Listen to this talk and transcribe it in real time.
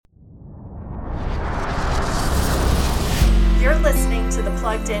listening to the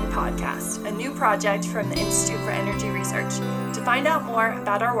Plugged In podcast, a new project from the Institute for Energy Research. To find out more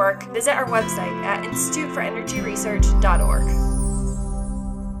about our work, visit our website at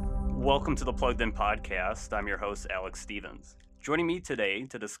instituteforenergyresearch.org. Welcome to the Plugged In podcast. I'm your host, Alex Stevens. Joining me today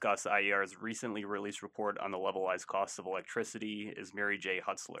to discuss IER's recently released report on the levelized cost of electricity is Mary J.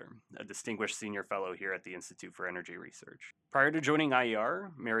 Hutzler, a distinguished senior fellow here at the Institute for Energy Research. Prior to joining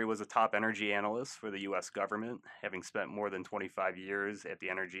IER, Mary was a top energy analyst for the U.S. government, having spent more than 25 years at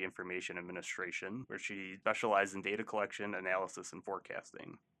the Energy Information Administration, where she specialized in data collection, analysis, and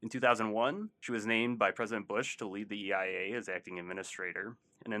forecasting. In 2001, she was named by President Bush to lead the EIA as acting administrator,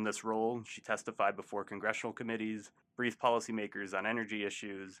 and in this role, she testified before congressional committees, briefed policymakers on energy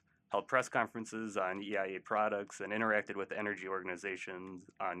issues, held press conferences on EIA products, and interacted with energy organizations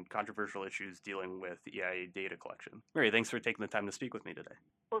on controversial issues dealing with EIA data collection. Mary, thanks for taking the time to speak with me today.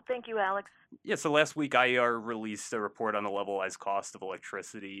 Well, thank you, Alex. Yeah, so last week, IER released a report on the levelized cost of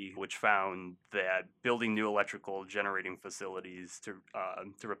electricity, which found that building new electrical generating facilities to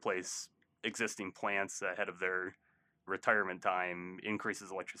replace existing plants ahead of their retirement time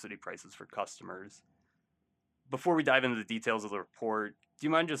increases electricity prices for customers. Before we dive into the details of the report, do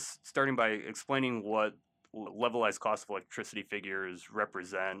you mind just starting by explaining what levelized cost of electricity figures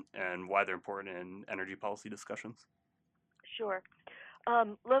represent and why they're important in energy policy discussions? Sure.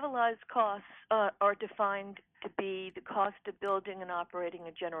 Levelized costs are defined to be the cost of building and operating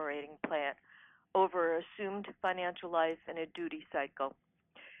a generating plant over assumed financial life and a duty cycle.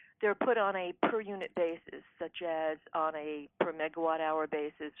 They're put on a per unit basis, such as on a per megawatt hour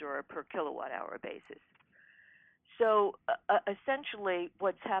basis or a per kilowatt hour basis. So essentially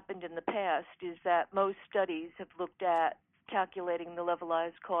what's happened in the past is that most studies have looked at calculating the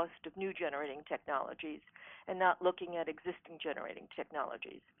levelized cost of new generating technologies and not looking at existing generating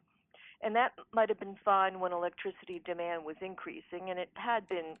technologies. And that might have been fine when electricity demand was increasing, and it had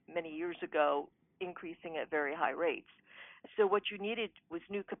been many years ago increasing at very high rates. So what you needed was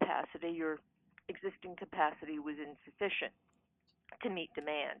new capacity. Your existing capacity was insufficient to meet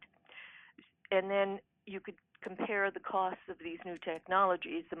demand. And then you could compare the costs of these new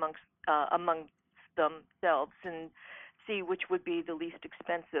technologies amongst themselves and see which would be the least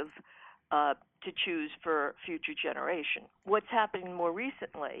expensive to choose for future generation. What's happening more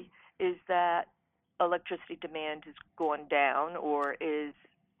recently is that electricity demand has gone down or is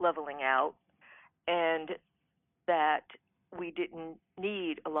leveling out, and that we didn't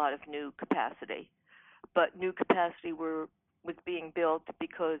need a lot of new capacity, but new capacity was being built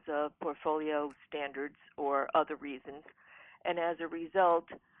because of portfolio standards or other reasons. And as a result,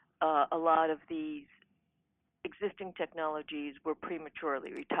 a lot of these existing technologies were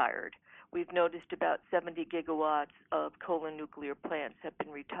prematurely retired. We've noticed about 70 gigawatts of coal and nuclear plants have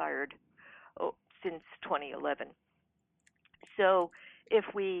been retired since 2011. So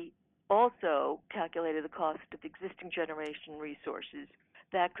if we also calculated the cost of existing generation resources,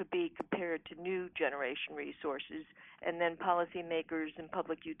 that could be compared to new generation resources, and then policymakers and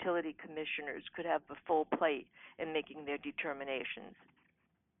public utility commissioners could have a full plate in making their determinations.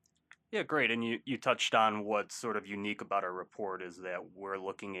 Yeah, great. And you touched on what's sort of unique about our report is that we're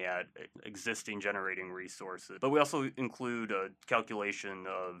looking at existing generating resources, but we also include a calculation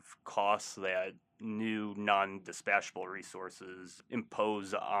of costs that new non-dispatchable resources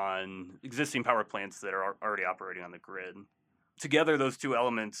impose on existing power plants that are already operating on the grid. Together, those two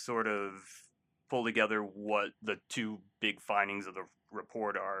elements sort of pull together what the two big findings of the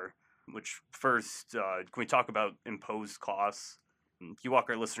report are, which first, can we talk about imposed costs? Can you walk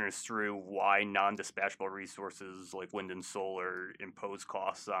our listeners through why non-dispatchable resources like wind and solar impose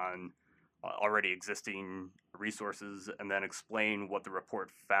costs on already existing resources, and then explain what the report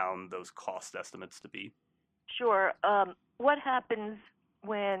found those cost estimates to be? Sure. What happens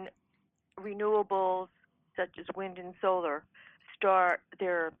when renewables such as wind and solar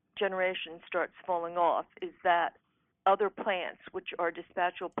their generation starts falling off is that other plants, which are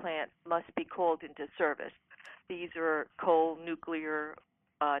dispatchable plants, must be called into service. These are coal, nuclear,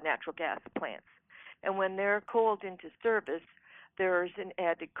 natural gas plants. And when they're called into service, there's an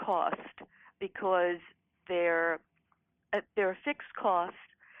added cost because their fixed costs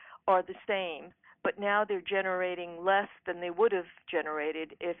are the same, but now they're generating less than they would have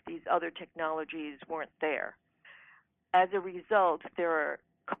generated if these other technologies weren't there. As a result, there are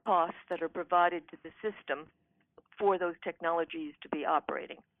costs that are provided to the system for those technologies to be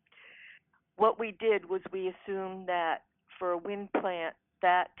operating. What we did was we assumed that for a wind plant,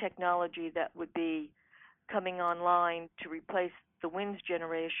 that technology that would be coming online to replace the wind's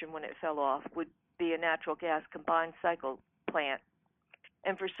generation when it fell off would be a natural gas combined cycle plant.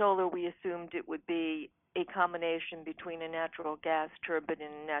 And for solar, we assumed it would be a combination between a natural gas turbine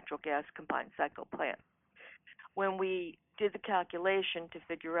and a natural gas combined cycle plant. When we did the calculation to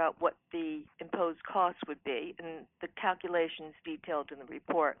figure out what the imposed cost would be, and the calculations detailed in the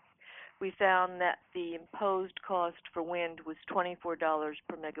report, we found that the imposed cost for wind was $24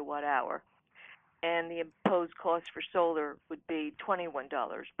 per megawatt hour, and the imposed cost for solar would be $21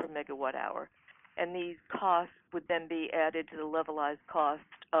 per megawatt hour. And these costs would then be added to the levelized cost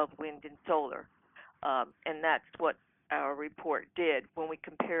of wind and solar. And that's what our report did when we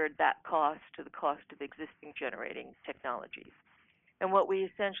compared that cost to the cost of existing generating technologies. And what we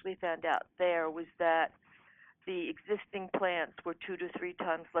essentially found out there was that the existing plants were 2 to 3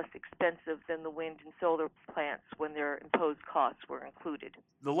 times less expensive than the wind and solar plants when their imposed costs were included.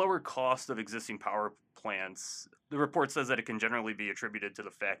 The lower cost of existing power plants, the report says that it can generally be attributed to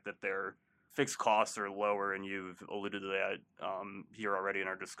the fact that their fixed costs are lower, and you've alluded to that here already in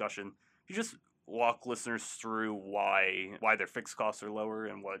our discussion. Can you just walk listeners through why their fixed costs are lower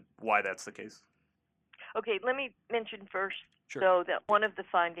and why that's the case? Okay, let me mention first, Sure. though, that one of the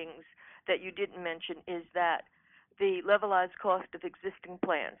findings that you didn't mention is that the levelized cost of existing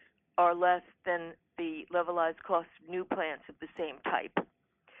plants are less than the levelized cost of new plants of the same type.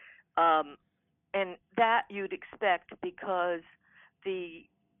 And that you'd expect because the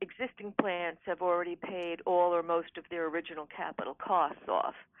existing plants have already paid all or most of their original capital costs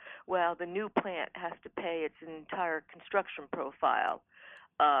off, while the new plant has to pay its entire construction profile,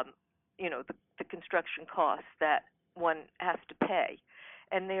 the construction costs that one has to pay.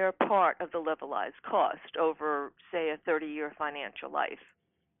 And they are part of the levelized cost over, say, a 30-year financial life.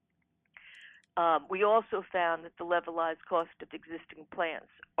 We also found that the levelized cost of existing plants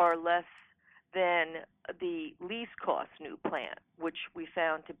are less than the least cost new plant, which we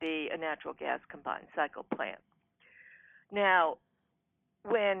found to be a natural gas combined cycle plant. Now,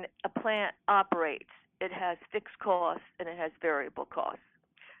 when a plant operates, it has fixed costs and it has variable costs.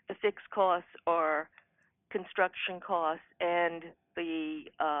 The fixed costs are construction costs and the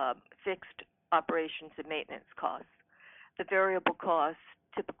fixed operations and maintenance costs. The variable costs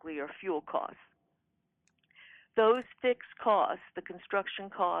typically are fuel costs. Those fixed costs, the construction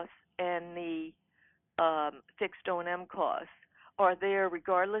costs and the fixed O&M costs, are there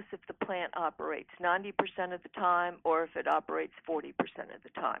regardless if the plant operates 90% of the time or if it operates 40% of the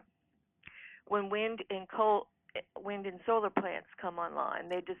time. When wind and solar plants come online,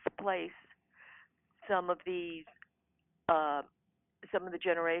 they displace some of the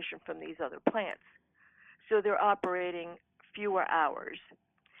generation from these other plants. So they're operating fewer hours.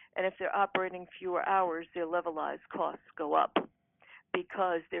 And if they're operating fewer hours, their levelized costs go up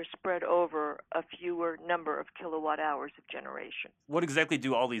because they're spread over a fewer number of kilowatt hours of generation. What exactly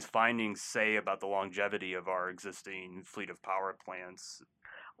do all these findings say about the longevity of our existing fleet of power plants?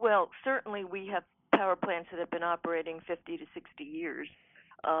 Well, certainly we have power plants that have been operating 50 to 60 years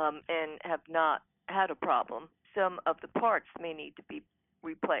and have not had a problem. Some of the parts may need to be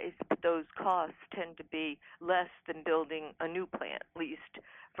replaced, but those costs tend to be less than building a new plant, at least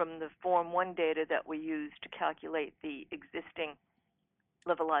from the Form 1 data that we use to calculate the existing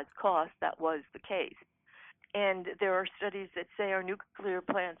levelized cost. That was the case. And there are studies that say our nuclear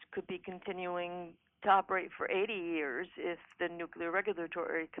plants could be continuing to operate for 80 years if the Nuclear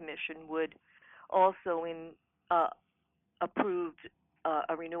Regulatory Commission would also approve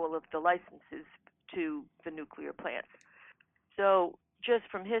a renewal of the licenses to the nuclear plants. So just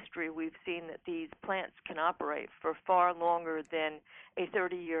from history, we've seen that these plants can operate for far longer than a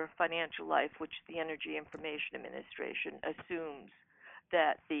 30-year financial life, which the Energy Information Administration assumes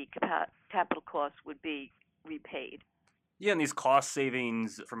that the capital costs would be repaid. Yeah, and these cost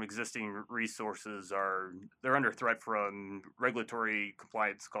savings from existing resources they're under threat from regulatory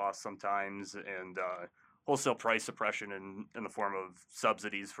compliance costs sometimes and wholesale price suppression in the form of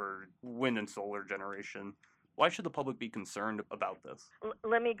subsidies for wind and solar generation. Why should the public be concerned about this?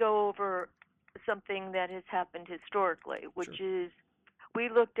 Let me go over something that has happened historically, which Sure. is we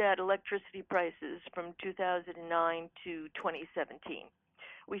looked at electricity prices from 2009 to 2017.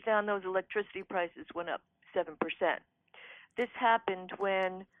 We found those electricity prices went up 7%. This happened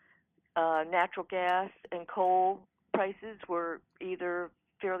when natural gas and coal prices were either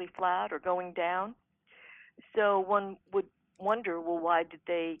fairly flat or going down. So one would wonder, well, why did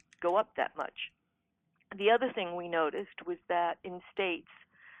they go up that much? The other thing we noticed was that in states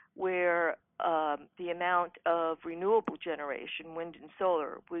where the amount of renewable generation, wind and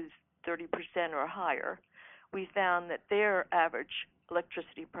solar, was 30% or higher, we found that their average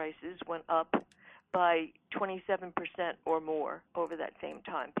electricity prices went up by 27% or more over that same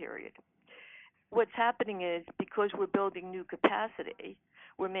time period. What's happening is because we're building new capacity,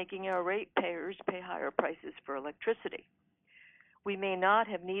 we're making our ratepayers pay higher prices for electricity. We may not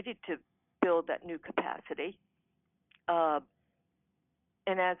have needed to build that new capacity,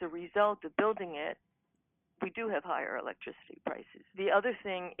 and as a result of building it, we do have higher electricity prices. The other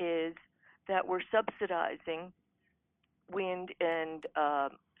thing is that we're subsidizing wind and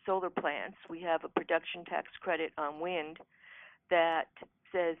solar plants. We have a production tax credit on wind that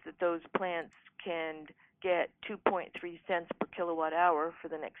says that those plants can get 2.3 cents per kilowatt hour for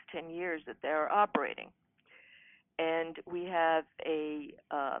the next 10 years that they're operating. And we have a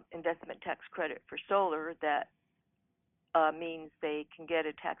investment tax credit for solar that means they can get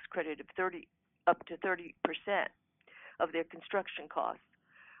a tax credit of up to 30% of their construction costs.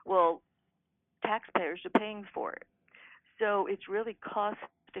 Well, taxpayers are paying for it. So it's really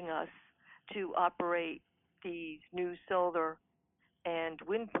costing us to operate these new solar and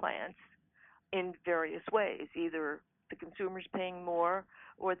wind plants in various ways. Either the consumer's paying more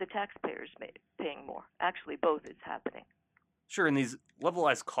or the taxpayers paying more. Actually, both is happening. Sure, and these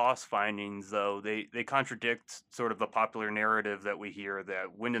levelized cost findings, though, they contradict sort of the popular narrative that we hear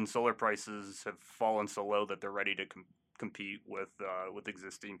that wind and solar prices have fallen so low that they're ready to compete with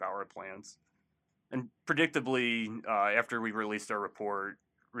existing power plants. And predictably, after we released our report,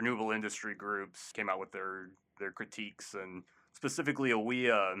 renewable industry groups came out with their critiques, and specifically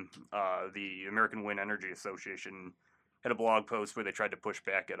AWEA, the American Wind Energy Association, had a blog post where they tried to push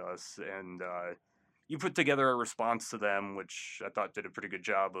back at us, and you put together a response to them, which I thought did a pretty good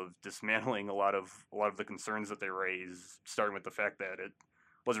job of dismantling a lot of the concerns that they raised, starting with the fact that it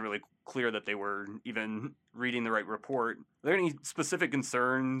wasn't really clear that they were even reading the right report. Are there any specific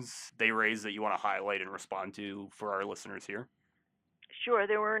concerns they raised that you want to highlight and respond to for our listeners here? Sure,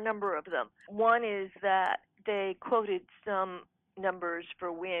 there were a number of them. One is that they quoted some numbers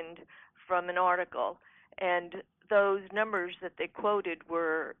for wind from an article, and those numbers that they quoted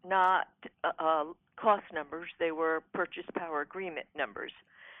were not cost numbers, they were purchase power agreement numbers.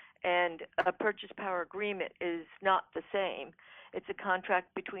 And a purchase power agreement is not the same. It's a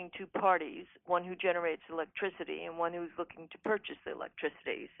contract between two parties, one who generates electricity and one who's looking to purchase the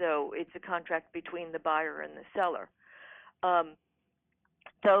electricity. So it's a contract between the buyer and the seller.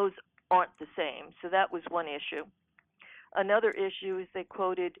 Those aren't the same. So that was one issue. Another issue is they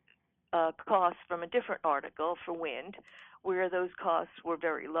quoted costs from a different article for wind, where those costs were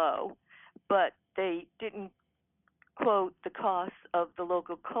very low, but they didn't quote the costs of the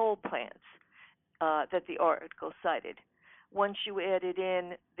local coal plants that the article cited. Once you added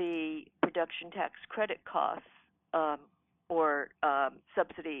in the production tax credit costs or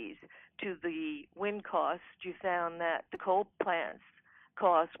subsidies to the wind costs, you found that the coal plants'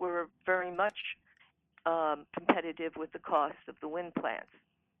 costs were very much competitive with the costs of the wind plants.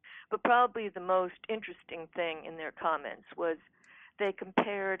 But probably the most interesting thing in their comments was they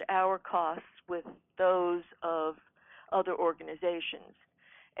compared our costs with those of other organizations.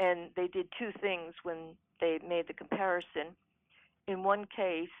 And they did two things when they made the comparison. In one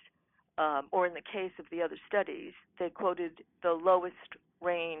case, or in the case of the other studies, they quoted the lowest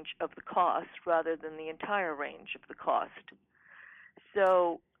range of the cost rather than the entire range of the cost.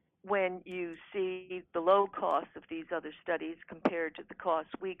 So when you see the low cost of these other studies compared to the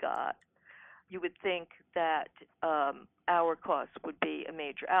costs we got, you would think that our costs would be a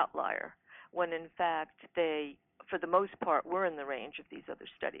major outlier, when in fact they, for the most part, were in the range of these other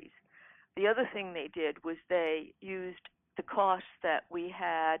studies. The other thing they did was they used the costs that we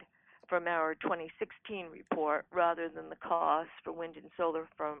had from our 2016 report rather than the costs for wind and solar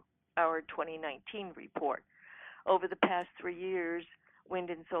from our 2019 report. Over the past 3 years, wind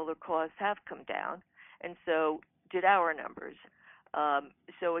and solar costs have come down, and so did our numbers.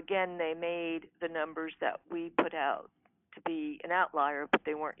 So again, they made the numbers that we put out to be an outlier, but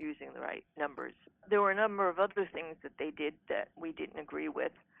they weren't using the right numbers. There were a number of other things that they did that we didn't agree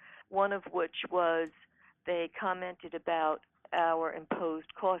with, one of which was they commented about our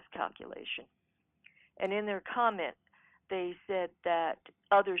imposed cost calculation. And in their comment, they said that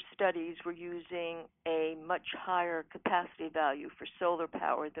other studies were using a much higher capacity value for solar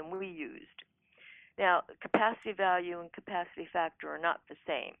power than we used. Now, capacity value and capacity factor are not the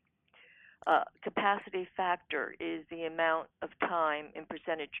same. Capacity factor is the amount of time in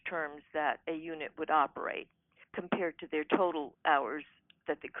percentage terms that a unit would operate compared to their total hours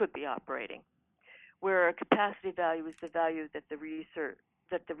that they could be operating, where a capacity value is the value that the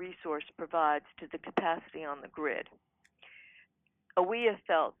resource provides to the capacity on the grid. AWEA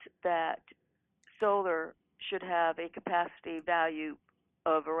felt that solar should have a capacity value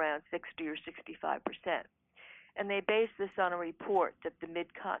of around 60 or 65%. And they based this on a report that the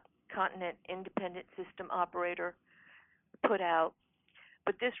Mid-Continent Independent System Operator put out,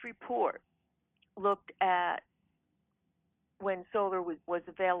 But this report looked at when solar was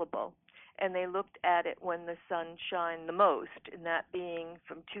available, and they looked at it when the sun shined the most, and that being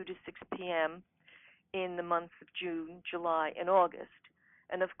from 2 to 6 p.m. in the months of June, July, and August.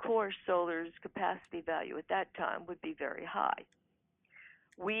 And of course, solar's capacity value at that time would be very high.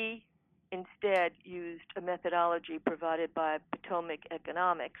 We instead used a methodology provided by Potomac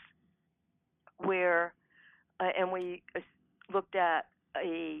Economics where, and we looked at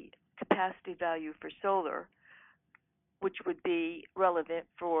a capacity value for solar, which would be relevant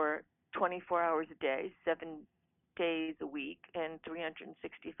for 24 hours a day, 7 days a week, and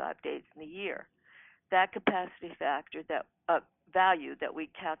 365 days in the year. That capacity factor, that value that we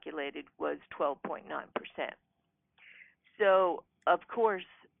calculated was 12.9%. So, of course,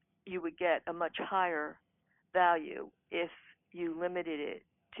 you would get a much higher value if you limited it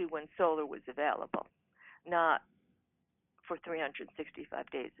to when solar was available, not for 365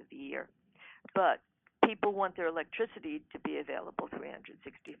 days of the year. But people want their electricity to be available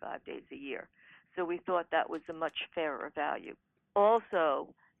 365 days a year. So we thought that was a much fairer value.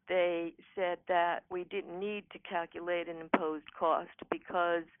 Also, they said that we didn't need to calculate an imposed cost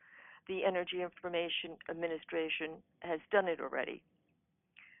because the Energy Information Administration has done it already.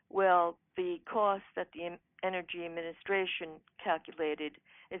 Well, the cost that the Energy Administration calculated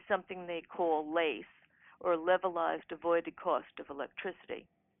is something they call LACE, or levelized avoided cost of electricity.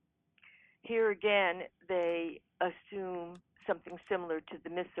 Here again, they assume something similar to the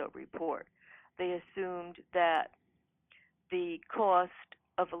MISO report. They assumed that the cost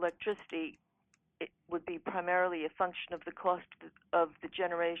of electricity would be primarily a function of the cost of the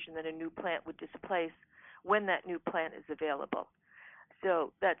generation that a new plant would displace when that new plant is available.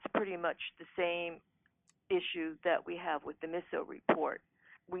 So that's pretty much the same issue that we have with the MISO report.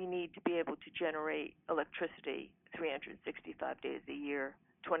 We need to be able to generate electricity 365 days a year,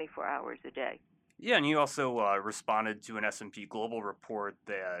 24 hours a day. Yeah, and you also responded to an S&P Global report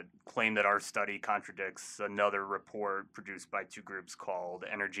that claimed that our study contradicts another report produced by two groups called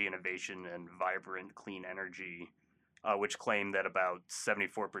Energy Innovation and Vibrant Clean Energy, which claimed that about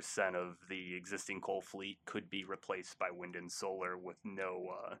 74% of the existing coal fleet could be replaced by wind and solar with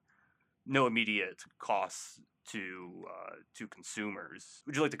no immediate costs to consumers.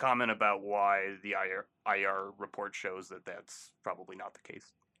 Would you like to comment about why the IR report shows that that's probably not the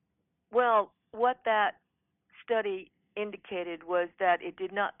case? Well, what that study indicated was that it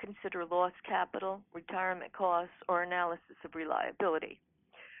did not consider lost capital, retirement costs, or analysis of reliability.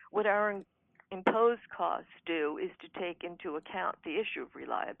 What our imposed costs do is to take into account the issue of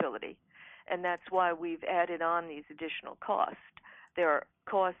reliability, and that's why we've added on these additional costs. There are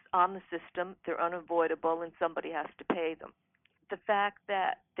costs on the system, they're unavoidable, and somebody has to pay them. The fact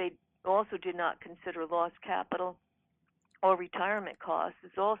that they also did not consider lost capital or retirement costs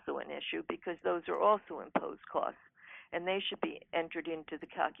is also an issue because those are also imposed costs, and they should be entered into the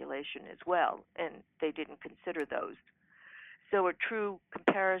calculation as well, and they didn't consider those. So a true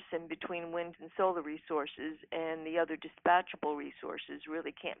comparison between wind and solar resources and the other dispatchable resources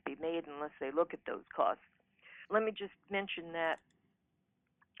really can't be made unless they look at those costs. Let me just mention that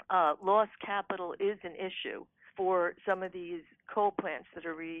lost capital is an issue for some of these coal plants that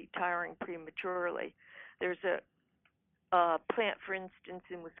are retiring prematurely. There's a plant, for instance,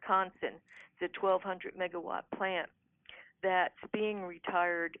 in Wisconsin. It's a 1,200 megawatt plant that's being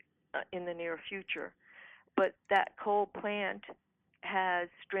retired in the near future. But that coal plant has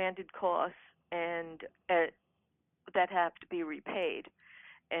stranded costs and that have to be repaid.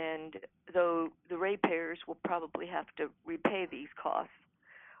 And though the ratepayers will probably have to repay these costs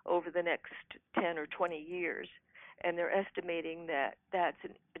over the next 10 or 20 years, and they're estimating that that's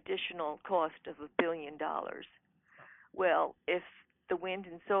an additional cost of $1 billion. Well, if the wind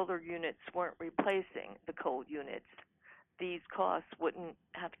and solar units weren't replacing the coal units, these costs wouldn't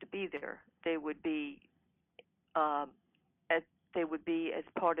have to be there. They would be as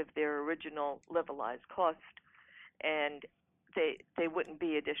part of their original levelized cost, and they wouldn't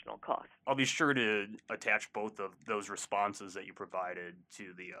be additional costs. I'll be sure to attach both of those responses that you provided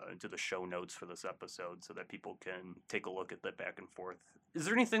to the show notes for this episode so that people can take a look at that back and forth. Is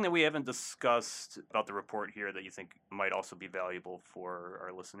there anything that we haven't discussed about the report here that you think might also be valuable for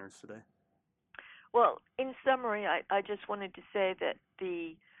our listeners today? Well, in summary, I just wanted to say that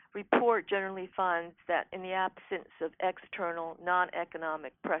the report generally finds that in the absence of external,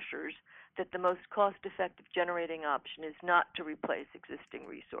 non-economic pressures, that the most cost-effective generating option is not to replace existing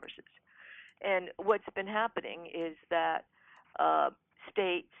resources. And what's been happening is that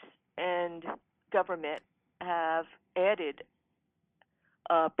states and government have added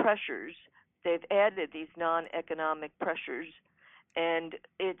pressures. They've added these non-economic pressures, And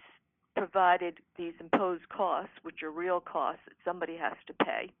it's provided these imposed costs, which are real costs that somebody has to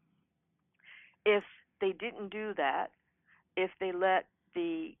pay. If they didn't do that, if they let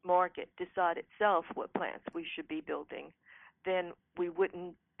the market decide itself what plants we should be building, then we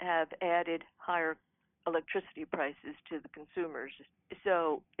wouldn't have added higher electricity prices to the consumers.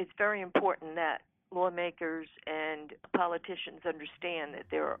 So it's very important that lawmakers and politicians understand that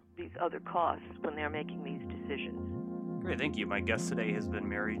there are these other costs when they're making these decisions. Great, thank you. My guest today has been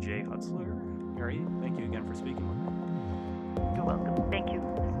Mary J. Hutzler. Mary, thank you again for speaking with me. You're welcome. Thank you.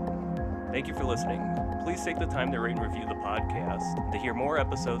 Thank you for listening. Please take the time to rate and review the podcast. To hear more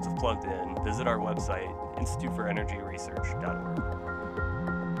episodes of Plugged In, visit our website, instituteforenergyresearch.org.